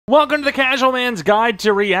Welcome to the Casual Man's Guide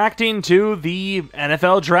to reacting to the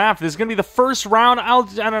NFL Draft. This is going to be the first round.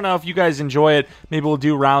 I don't know if you guys enjoy it. Maybe we'll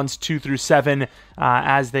do rounds 2 through 7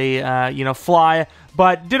 as they, fly.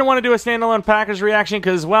 But didn't want to do a standalone Packers reaction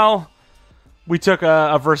because, well, we took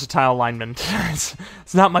a versatile lineman.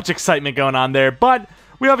 It's not much excitement going on there. But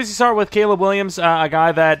we obviously start with Caleb Williams, a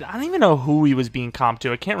guy that I don't even know who he was being comped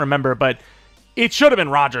to. I can't remember, but it should have been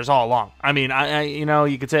Rodgers all along. I mean,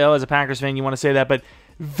 you could say, oh, as a Packers fan, you want to say that, but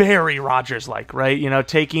very Rodgers-like, right? You know,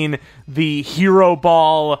 taking the hero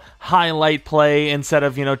ball highlight play instead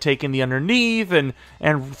of, taking the underneath and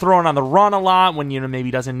throwing on the run a lot when,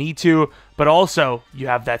 maybe doesn't need to. But also, you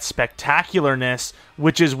have that spectacularness,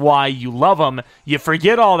 which is why you love him. You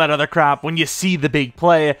forget all that other crap when you see the big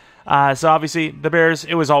play. So obviously, the Bears,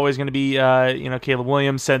 it was always going to be, Caleb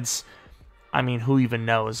Williams since, who even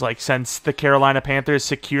knows? Since the Carolina Panthers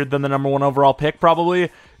secured them the number 1 overall pick,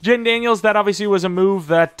 probably. Jaden Daniels, that obviously was a move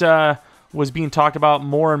that was being talked about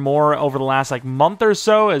more and more over the last month or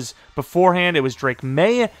so, as beforehand it was Drake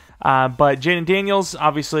May. But Jaden Daniels,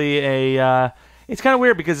 obviously it's kind of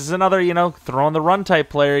weird because it's another, throw on the run type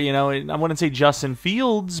player. I wouldn't say Justin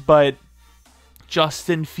Fields, but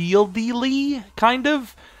Justin Fieldy kind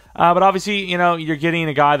of. But obviously, you're getting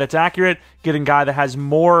a guy that's accurate, getting a guy that has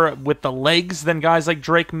more with the legs than guys like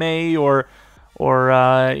Drake May or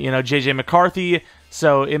JJ McCarthy.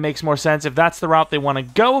 So it makes more sense if that's the route they want to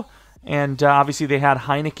go. And obviously they had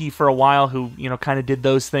Heineke for a while who, kind of did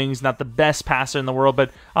those things. Not the best passer in the world, but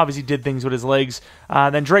obviously did things with his legs.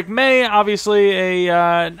 Then Drake May, obviously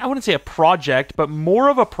I wouldn't say a project, but more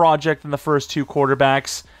of a project than the first 2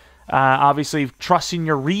 quarterbacks. Obviously trusting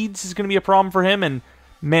your reads is going to be a problem for him. And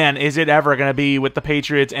man, is it ever going to be with the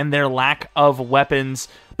Patriots and their lack of weapons.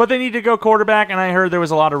 But they need to go quarterback, and I heard there was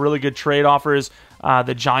a lot of really good trade offers.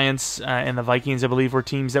 The Giants and the Vikings, I believe, were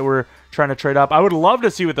teams that were trying to trade up. I would love to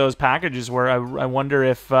see what those packages were. I wonder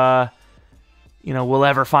if, we'll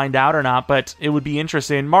ever find out or not, but it would be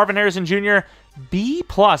interesting. Marvin Harrison Jr., B+.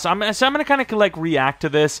 I'm going to kind of react to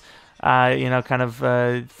this, thing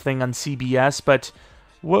on CBS, but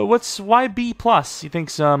why B+? He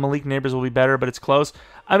thinks Malik Neighbors will be better, but it's close.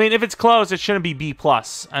 If it's close, it shouldn't be B+.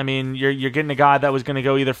 You're getting a guy that was going to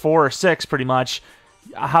go either 4 or 6, pretty much.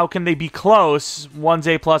 How can they be close? One's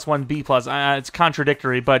A+, one B+. It's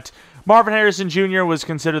contradictory, but Marvin Harrison Jr. was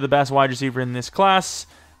considered the best wide receiver in this class,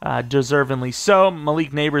 deservingly so.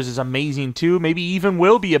 Malik Neighbors is amazing too. Maybe even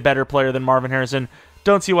will be a better player than Marvin Harrison.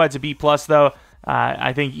 Don't see why it's a B+, though.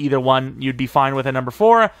 I think either one you'd be fine with at number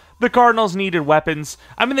 4. The Cardinals needed weapons.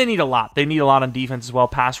 They need a lot. They need a lot on defense as well.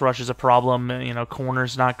 Pass rush is a problem.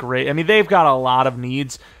 Corner's not great. They've got a lot of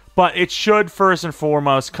needs, but it should first and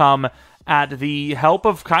foremost come at the help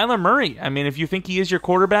of Kyler Murray. If you think he is your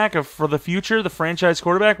quarterback for the future, the franchise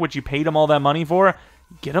quarterback, which you paid him all that money for,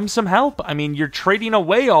 get him some help. You're trading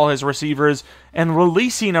away all his receivers and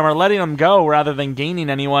releasing them or letting them go rather than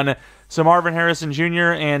gaining anyone. So Marvin Harrison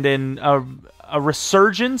Jr. and in a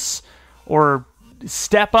resurgence or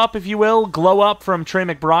step up, if you will, glow up from Trey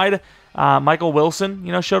McBride. Michael Wilson,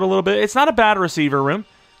 showed a little bit. It's not a bad receiver room.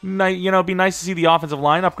 It'd be nice to see the offensive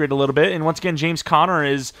line upgrade a little bit. And once again, James Conner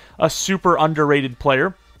is a super underrated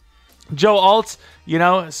player. Joe Alt,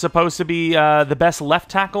 supposed to be the best left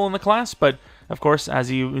tackle in the class, but of course, as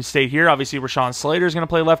you state here, obviously Rashawn Slater is going to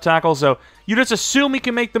play left tackle, so you just assume he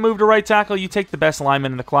can make the move to right tackle. You take the best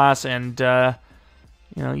lineman in the class, and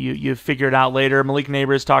you figure it out later. Malik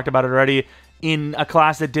Neighbors talked about it already. In a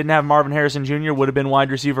class that didn't have Marvin Harrison Jr., would have been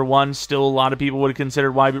wide receiver 1. Still, a lot of people would have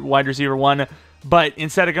considered wide receiver 1. But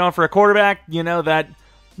instead of going for a quarterback, that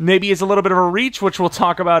maybe is a little bit of a reach, which we'll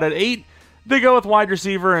talk about at 8. They go with wide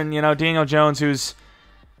receiver and, Daniel Jones, who's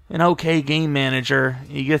an okay game manager.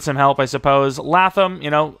 He gets some help, I suppose. Latham,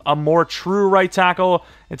 a more true right tackle.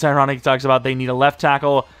 It's ironic he talks about they need a left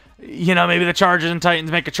tackle. Maybe the Chargers and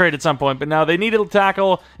Titans make a trade at some point, but no, they needed a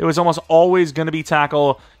tackle. It was almost always going to be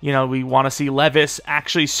tackle. We want to see Levis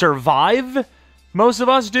actually survive. Most of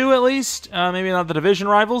us do, at least. Maybe not the division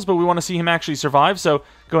rivals, but we want to see him actually survive, so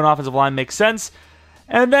going offensive line makes sense.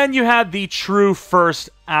 And then you had the true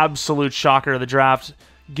first absolute shocker of the draft,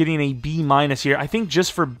 getting a B- here. I think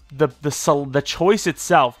just for the choice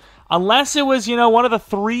itself. Unless it was, one of the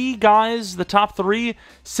 3 guys, the top 3,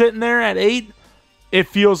 sitting there at 8, it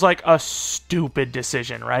feels like a stupid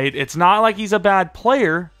decision, right? It's not like he's a bad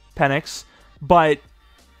player, Penix, but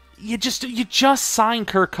you just signed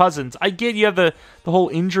Kirk Cousins. I get you have the whole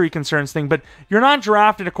injury concerns thing, but you're not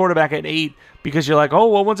drafting a quarterback at 8 because you're like, oh,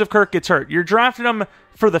 well, what if Kirk gets hurt? You're drafting him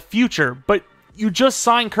for the future, but you just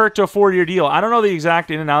signed Kirk to a 4-year deal. I don't know the exact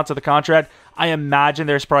in and outs of the contract. I imagine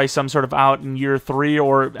there's probably some sort of out in year 3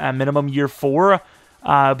 or at minimum year 4.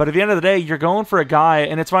 But at the end of the day, you're going for a guy,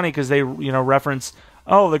 and it's funny because they reference,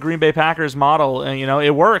 the Green Bay Packers model, and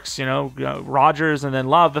it works. Rodgers and then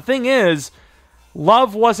Love. The thing is,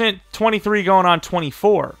 Love wasn't 23 going on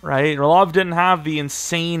 24, right? Love didn't have the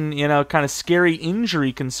insane, kind of scary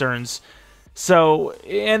injury concerns. So,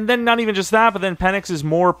 and then not even just that, but then Penix is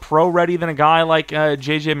more pro-ready than a guy like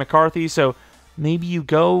J.J. McCarthy, so maybe you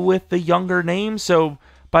go with the younger name, so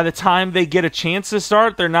by the time they get a chance to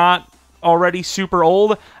start, they're not already super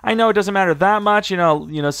old. I know it doesn't matter that much,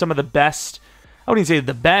 some of the best, I wouldn't say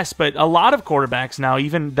the best, but a lot of quarterbacks now,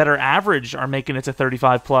 even that are average, are making it to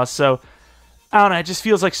 35 plus, so I don't know, it just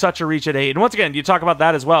feels like such a reach at 8. And once again, you talk about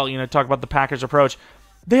that as well, talk about the Packers' approach.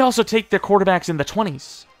 They also take their quarterbacks in the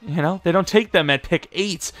 20s. They don't take them at pick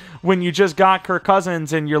 8 when you just got Kirk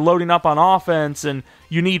Cousins and you're loading up on offense and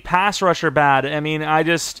you need pass rusher bad. I mean,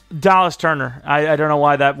 Dallas Turner, I don't know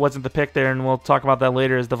why that wasn't the pick there, and we'll talk about that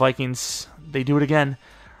later as the Vikings, they do it again.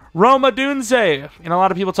 Rome Odunze, a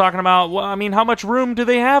lot of people talking about, how much room do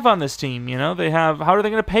they have on this team? How are they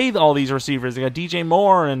going to pay all these receivers? They got DJ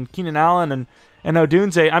Moore and Keenan Allen and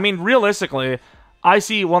Odunze. Realistically, I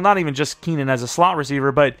see, not even just Keenan as a slot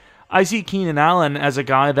receiver, but I see Keenan Allen as a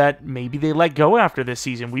guy that maybe they let go after this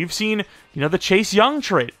season. We've seen, the Chase Young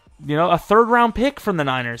trade, a third-round pick from the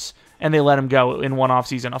Niners, and they let him go in one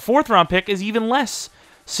offseason. A fourth-round pick is even less.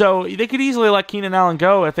 So they could easily let Keenan Allen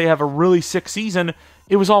go if they have a really sick season.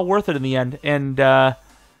 It was all worth it in the end. And, Rome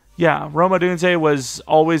Odunze was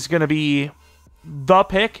always going to be the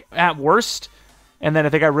pick at worst. And then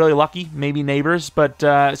if they got really lucky, maybe Neighbors.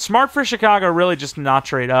 But smart for Chicago, really just not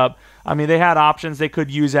trade up. They had options. They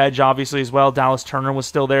could use edge, obviously, as well. Dallas Turner was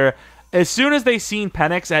still there. As soon as they seen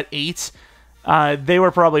Penix at 8, they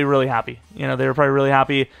were probably really happy. And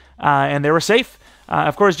they were safe.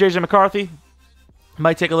 Of course, J.J. McCarthy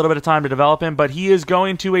might take a little bit of time to develop him, but he is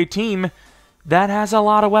going to a team that has a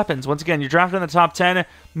lot of weapons. Once again, you're drafted in the top 10.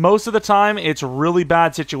 Most of the time, it's really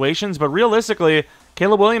bad situations, but realistically,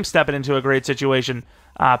 Caleb Williams stepping into a great situation.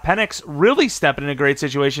 Penix really stepping in a great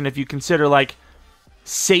situation if you consider,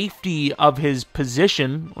 safety of his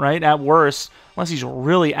position, right, at worst, unless he's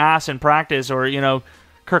really ass in practice or,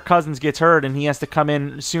 Kirk Cousins gets hurt and he has to come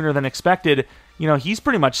in sooner than expected, he's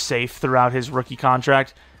pretty much safe throughout his rookie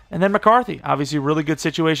contract. And then McCarthy, obviously a really good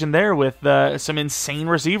situation there with some insane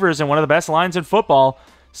receivers and one of the best lines in football.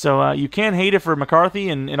 So you can't hate it for McCarthy,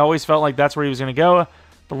 and it always felt like that's where he was going to go.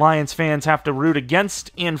 The Lions fans have to root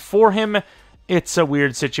against and for him. It's a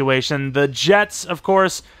weird situation. The Jets, of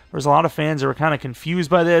course, there's a lot of fans that were kind of confused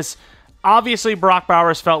by this. Obviously, Brock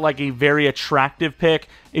Bowers felt like a very attractive pick.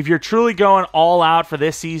 If you're truly going all out for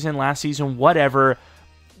this season, last season, whatever,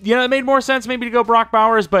 it made more sense maybe to go Brock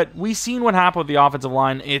Bowers, but we've seen what happened with the offensive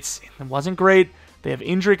line. It wasn't great. They have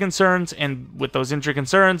injury concerns, and with those injury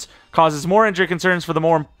concerns, causes more injury concerns for the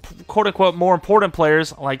more, quote-unquote, more important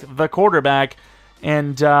players, like the quarterback.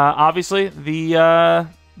 And obviously,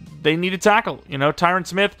 they need a tackle. Tyron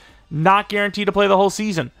Smith, not guaranteed to play the whole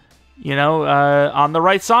season. On the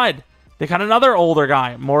right side, they got another older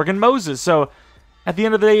guy, Morgan Moses. So at the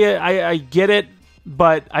end of the day, I get it.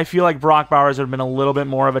 But I feel like Brock Bowers would have been a little bit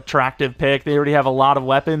more of an attractive pick. They already have a lot of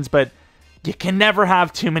weapons, but you can never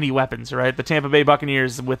have too many weapons, right? The Tampa Bay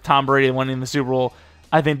Buccaneers with Tom Brady winning the Super Bowl,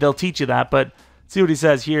 I think they'll teach you that. But see what he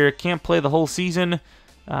says here. Can't play the whole season,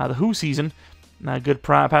 the who season. Good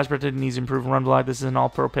pass protection needs improved run block. This is an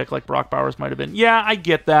all-pro pick like Brock Bowers might have been. Yeah, I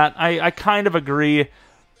get that. I kind of agree.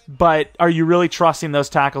 But are you really trusting those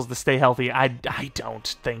tackles to stay healthy? I don't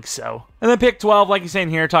think so. And then pick 12, like he's saying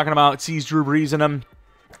here, talking about sees Drew Brees in him.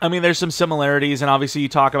 There's some similarities, and obviously you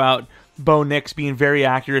talk about Bo Nix being very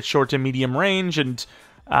accurate short to medium range and,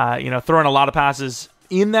 throwing a lot of passes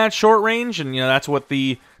in that short range, and, that's what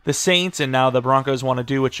the Saints and now the Broncos want to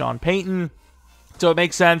do with Sean Payton. So it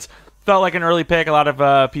makes sense. Felt like an early pick. A lot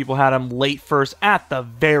of people had him late first at the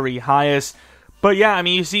very highest. But yeah,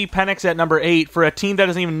 you see Penix at number 8 for a team that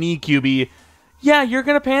doesn't even need QB. Yeah, you're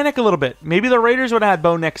going to panic a little bit. Maybe the Raiders would have had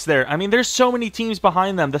Bo Nix there. There's so many teams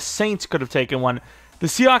behind them. The Saints could have taken one. The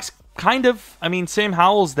Seahawks kind of. Sam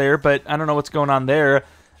Howell's there, but I don't know what's going on there.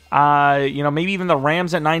 Maybe even the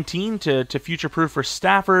Rams at 19 to future-proof for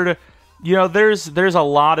Stafford. There's a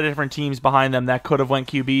lot of different teams behind them that could have went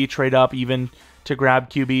QB, trade up even to grab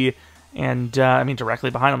QB. And, directly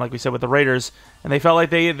behind them, like we said, with the Raiders. And they felt like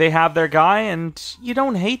they have their guy, and you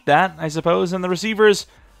don't hate that, I suppose. And the receivers,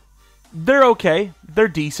 they're okay. They're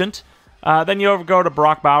decent. Then you go to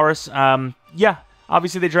Brock Bowers.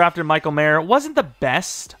 Obviously they drafted Michael Mayer. Wasn't the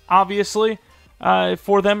best, obviously,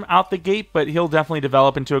 for them out the gate, but he'll definitely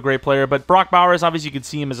develop into a great player. But Brock Bowers, obviously you could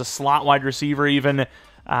see him as a slot wide receiver even.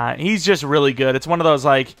 He's just really good. It's one of those,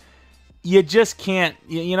 you just can't,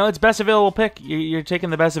 it's best available pick. You're taking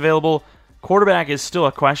the best available. Quarterback is still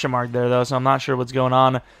a question mark there, though, so I'm not sure what's going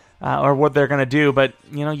on or what they're going to do. But,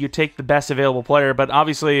 you take the best available player. But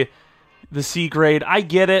obviously, the C grade, I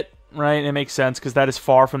get it, right? It makes sense because that is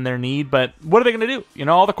far from their need. But what are they going to do?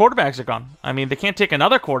 All the quarterbacks are gone. I mean, they can't take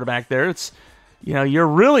another quarterback there. It's, you're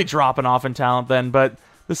really dropping off in talent then. But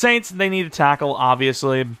the Saints, they need a tackle,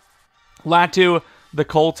 obviously. Latu, the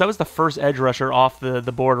Colts, that was the first edge rusher off the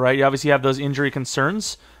board, right? You obviously have those injury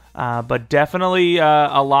concerns, but definitely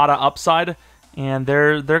a lot of upside, and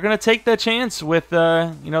they're going to take the chance with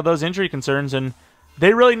those injury concerns, and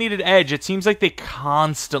they really needed edge. It seems like they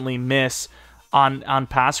constantly miss on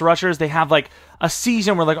pass rushers. They have like a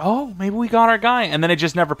season where oh, maybe we got our guy, and then it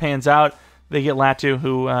just never pans out. They get Latu,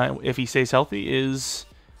 who, if he stays healthy, is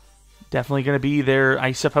definitely going to be their,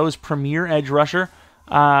 I suppose, premier edge rusher.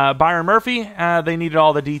 Byron Murphy, they needed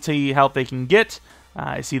all the DT help they can get.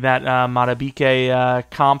 I see that Matabike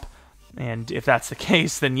comp, and if that's the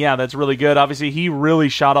case, then yeah, that's really good. Obviously, he really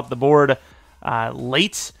shot up the board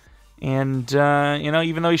late, and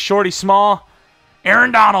even though he's short, he's small.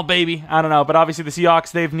 Aaron Donald, baby. I don't know, but obviously the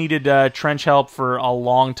Seahawks, they've needed trench help for a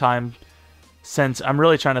long time since, I'm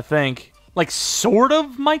really trying to think, sort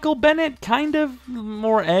of Michael Bennett, kind of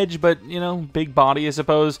more edge, but, big body, I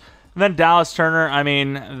suppose. And then Dallas Turner, I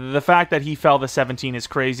mean, the fact that he fell to 17 is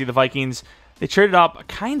crazy. The Vikings, they traded up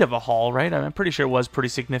kind of a haul, right? I'm pretty sure it was pretty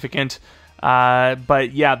significant.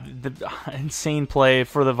 But yeah, the insane play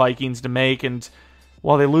for the Vikings to make. And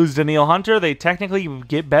while they lose Danielle Hunter, they technically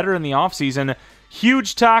get better in the offseason.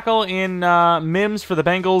 Huge tackle in Mims for the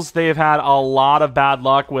Bengals. They have had a lot of bad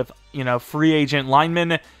luck with, free agent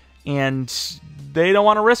linemen. And they don't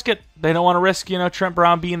want to risk it. They don't want to risk, Trent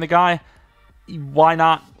Brown being the guy. Why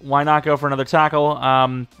not? Why not go for another tackle?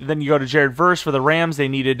 Then you go to Jared Verse for the Rams. They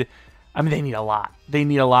need a lot. They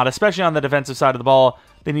need a lot, especially on the defensive side of the ball.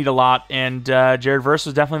 They need a lot, and Jared Verse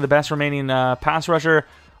was definitely the best remaining pass rusher.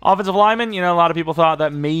 Offensive lineman, a lot of people thought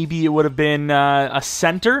that maybe it would have been a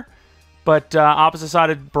center, but opposite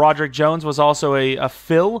side of Broderick Jones was also a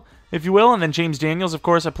fill, if you will, and then James Daniels, of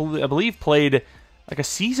course, I believe played like a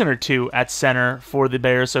season or two at center for the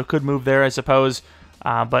Bears, so could move there, I suppose.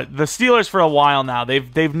 But the Steelers, for a while now,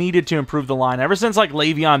 they've needed to improve the line. Ever since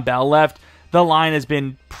Le'Veon Bell left, the line has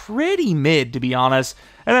been pretty mid, to be honest.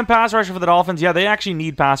 And then pass rusher for the Dolphins, yeah, they actually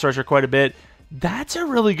need pass rusher quite a bit. That's a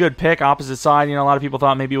really good pick, opposite side. A lot of people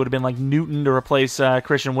thought maybe it would have been Newton to replace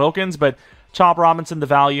Christian Wilkins, but Chop Robinson, the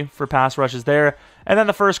value for pass rushes there. And then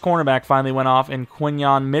the first cornerback finally went off in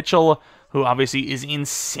Quinyon Mitchell, who obviously is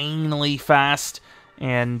insanely fast.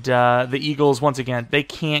 And the Eagles, once again, they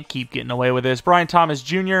can't keep getting away with this. Brian Thomas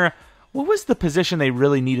Jr., what was the position they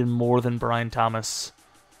really needed more than Brian Thomas?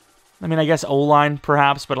 I mean, I guess O-line,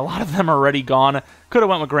 perhaps, but a lot of them are already gone. Could have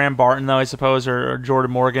went with Graham Barton, though, I suppose, or Jordan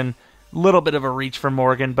Morgan. Little bit of a reach for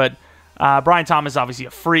Morgan, but Brian Thomas is obviously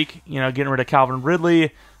a freak, getting rid of Calvin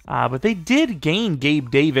Ridley. But they did gain Gabe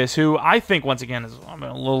Davis, who I think, once again, is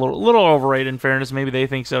a little overrated, in fairness. Maybe they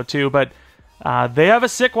think so, too, but they have a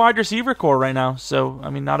sick wide receiver core right now, so, I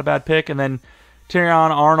mean, not a bad pick. And then Terrion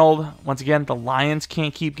Arnold, once again, the Lions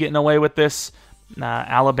can't keep getting away with this.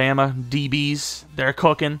 Alabama DBs, they're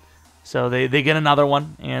cooking, so they get another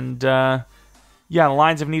one. And, yeah, the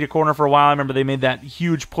Lions have needed a corner for a while. I remember they made that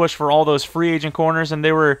huge push for all those free agent corners, and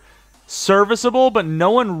they were serviceable, but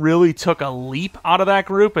no one really took a leap out of that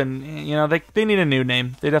group. And, they need a new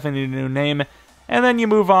name. They definitely need a new name. And then you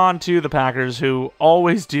move on to the Packers, who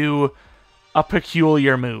always do a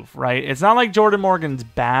peculiar move, right? It's not like Jordan Morgan's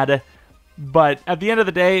bad, but at the end of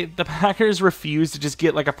the day, the Packers refuse to just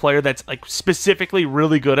get a player that's specifically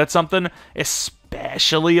really good at something,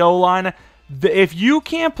 especially O-line. If you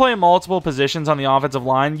can't play multiple positions on the offensive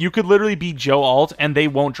line, you could literally be Joe Alt and they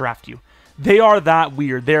won't draft you. They are that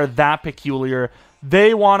weird. They're that peculiar.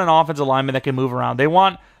 They want an offensive lineman that can move around. They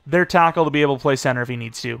want their tackle to be able to play center if he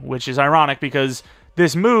needs to, which is ironic because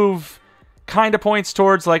this move kind of points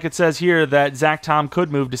towards, like it says here, that Zach Tom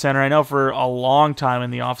could move to center. I know for a long time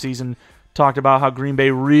in the offseason, talked about how Green Bay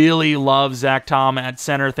really loves Zach Tom at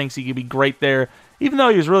center, thinks he could be great there, even though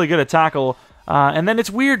he was really good at tackle. And then it's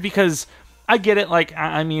weird because I get it.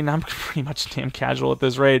 I mean, I'm pretty much damn casual at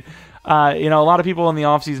this rate. A lot of people in the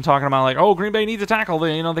offseason talking about, oh, Green Bay needs a tackle.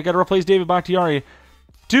 They got to replace David Bakhtiari.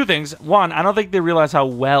 Two things. One, I don't think they realize how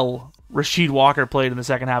well Rasheed Walker played in the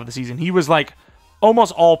second half of the season. He was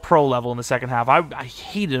almost all pro level in the second half. I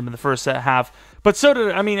hated him in the first half, but so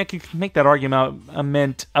did, I could make that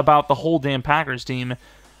argument about the whole damn Packers team,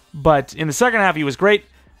 but in the second half he was great,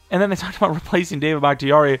 and then they talked about replacing David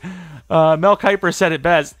Bakhtiari. Mel Kiper said it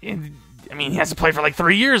best. He has to play for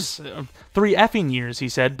 3 years, 3 effing years, he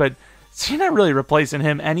said, but So you're not really replacing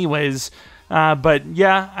him anyways. But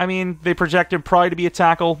yeah, I mean, they projected probably to be a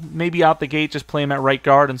tackle. Maybe out the gate, just play him at right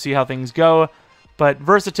guard and see how things go. But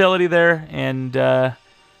versatility there, and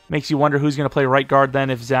makes you wonder who's going to play right guard then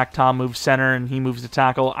if Zach Tom moves center and he moves to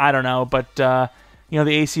tackle. I don't know, but you know,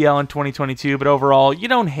 the ACL in 2022. But overall, you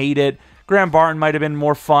don't hate it. Graham Barton might have been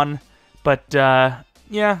more fun, but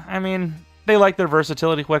yeah, I mean, they like their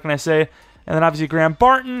versatility. What can I say? And then obviously Graham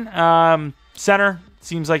Barton, center.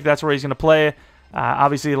 Seems like that's where he's going to play.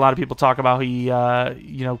 Obviously, a lot of people talk about he,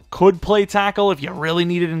 you know, could play tackle if you really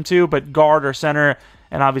needed him to, but guard or center.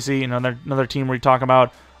 And obviously, you know, another team where you talk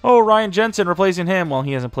about, oh, Ryan Jensen replacing him. Well,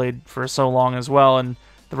 he hasn't played for so long as well, and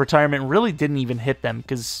the retirement really didn't even hit them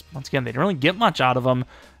because, once again, they didn't really get much out of him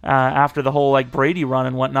after the whole, like, Brady run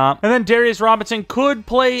and whatnot. And then Darius Robinson could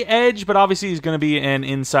play edge, but obviously he's going to be an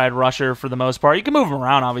inside rusher for the most part. You can move him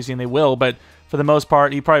around, obviously, and they will, but for the most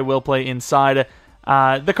part, he probably will play inside.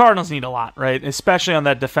 The Cardinals need a lot, right? Especially on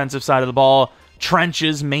that defensive side of the ball.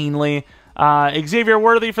 Trenches, mainly. Xavier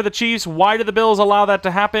Worthy for the Chiefs. Why did the Bills allow that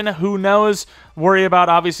to happen? Who knows? Worry about,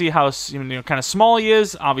 obviously, how kind of small he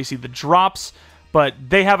is. Obviously, the drops. But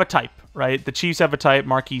they have a type, right? The Chiefs have a type.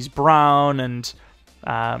 Marquise Brown and,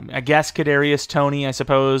 I guess, Kadarius Toney, I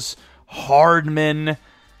suppose. Hardman.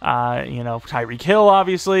 Tyreek Hill,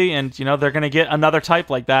 obviously. And, they're going to get another type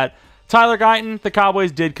like that. Tyler Guyton, the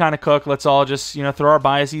Cowboys did kind of cook. Let's all just, throw our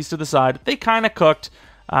biases to the side. They kind of cooked.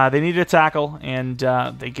 They needed a tackle, and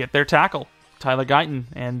they get their tackle, Tyler Guyton,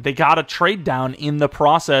 and they got a trade down in the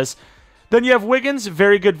process. Then you have Wiggins,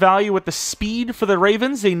 very good value with the speed for the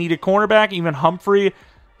Ravens. They need a cornerback. Even Humphrey,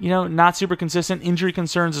 not super consistent. Injury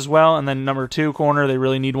concerns as well. And then number 2 corner, they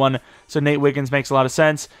really need one. So Nate Wiggins makes a lot of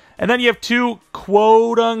sense. And then you have 2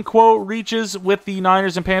 quote-unquote reaches with the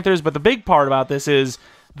Niners and Panthers. But the big part about this is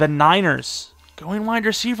the Niners going wide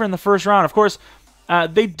receiver in the first round. Of course,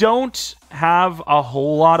 they don't have a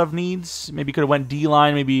whole lot of needs. Maybe could have went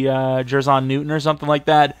D-line, maybe Jerzon Newton or something like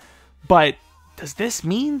that. But does this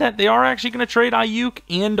mean that they are actually going to trade Ayuk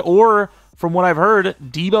and or, from what I've heard,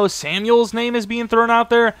 Deebo Samuel's name is being thrown out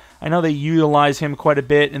there? I know they utilize him quite a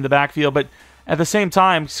bit in the backfield, but at the same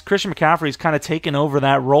time, Christian McCaffrey's kind of taken over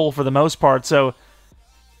that role for the most part. So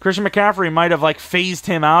Christian McCaffrey might have phased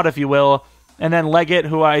him out, if you will. And then Leggett,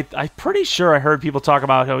 who I'm pretty sure I heard people talk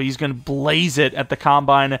about how he's going to blaze it at the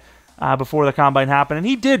Combine before the Combine happened. And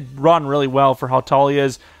he did run really well for how tall he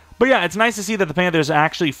is. But yeah, it's nice to see that the Panthers are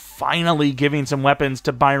actually finally giving some weapons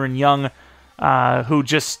to Byron Young, who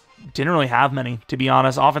just didn't really have many, to be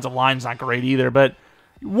honest. Offensive line's not great either, but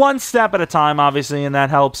one step at a time, obviously, and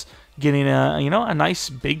that helps getting a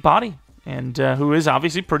nice big body. And who is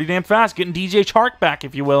obviously pretty damn fast, getting DJ Chark back,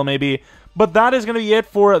 if you will, maybe. But that is going to be it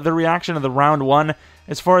for the reaction of the round 1.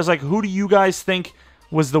 As far as, who do you guys think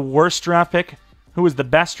was the worst draft pick? Who was the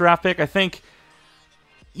best draft pick? I think,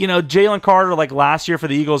 Jalen Carter, last year for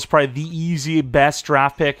the Eagles, probably the easy best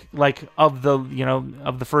draft pick, of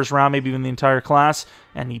the first round, maybe even the entire class.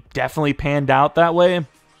 And he definitely panned out that way.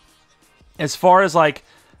 As far as,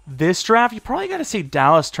 this draft, you probably got to say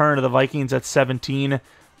Dallas Turner to the Vikings at 17.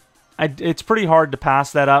 It's pretty hard to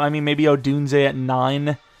pass that up. I mean, maybe Odunze at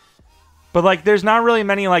 9. But, there's not really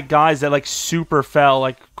many, guys that, super fell.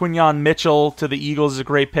 Quinyon Mitchell to the Eagles is a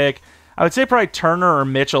great pick. I would say probably Turner or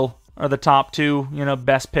Mitchell are the top 2,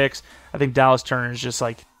 best picks. I think Dallas Turner is just,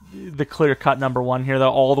 the clear-cut number 1 here, though,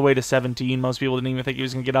 all the way to 17. Most people didn't even think he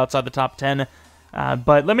was going to get outside the top 10.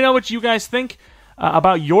 But let me know what you guys think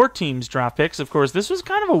about your team's draft picks. Of course, this was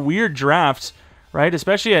kind of a weird draft, right?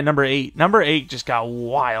 Especially at number 8. Number 8 just got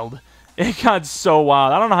wild. It got so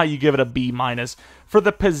wild. I don't know how you give it a B-. For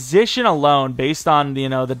the position alone, based on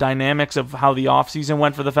the dynamics of how the offseason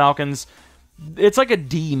went for the Falcons, it's a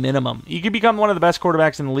D minimum. You could become one of the best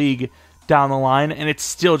quarterbacks in the league down the line, and it's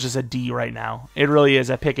still just a D right now. It really is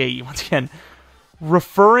at pick 8. Once again,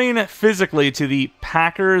 referring physically to the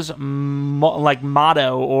Packers'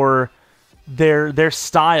 motto or their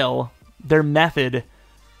style, their method,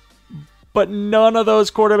 but none of those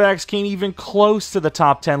quarterbacks came even close to the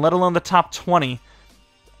top 10, let alone the top 20.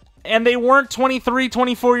 And they weren't 23,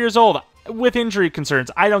 24 years old with injury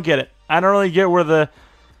concerns. I don't get it. I don't really get where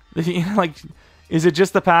is it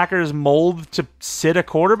just the Packers' mold to sit a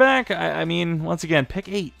quarterback? I mean, once again, pick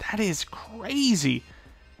 8. That is crazy.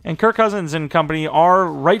 And Kirk Cousins and company are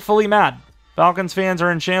rightfully mad. Falcons fans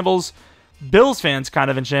are in shambles. Bills fans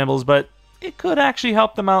kind of in shambles, but it could actually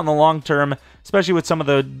help them out in the long term, especially with some of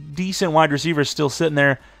the decent wide receivers still sitting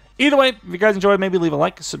there. Either way, if you guys enjoyed, maybe leave a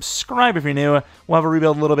like, subscribe if you're new. We'll have a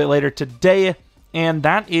rebuild a little bit later today, and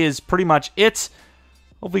that is pretty much it.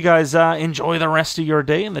 Hope you guys enjoy the rest of your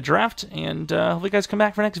day in the draft, and hope you guys come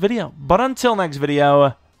back for next video. But until next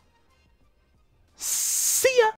video, See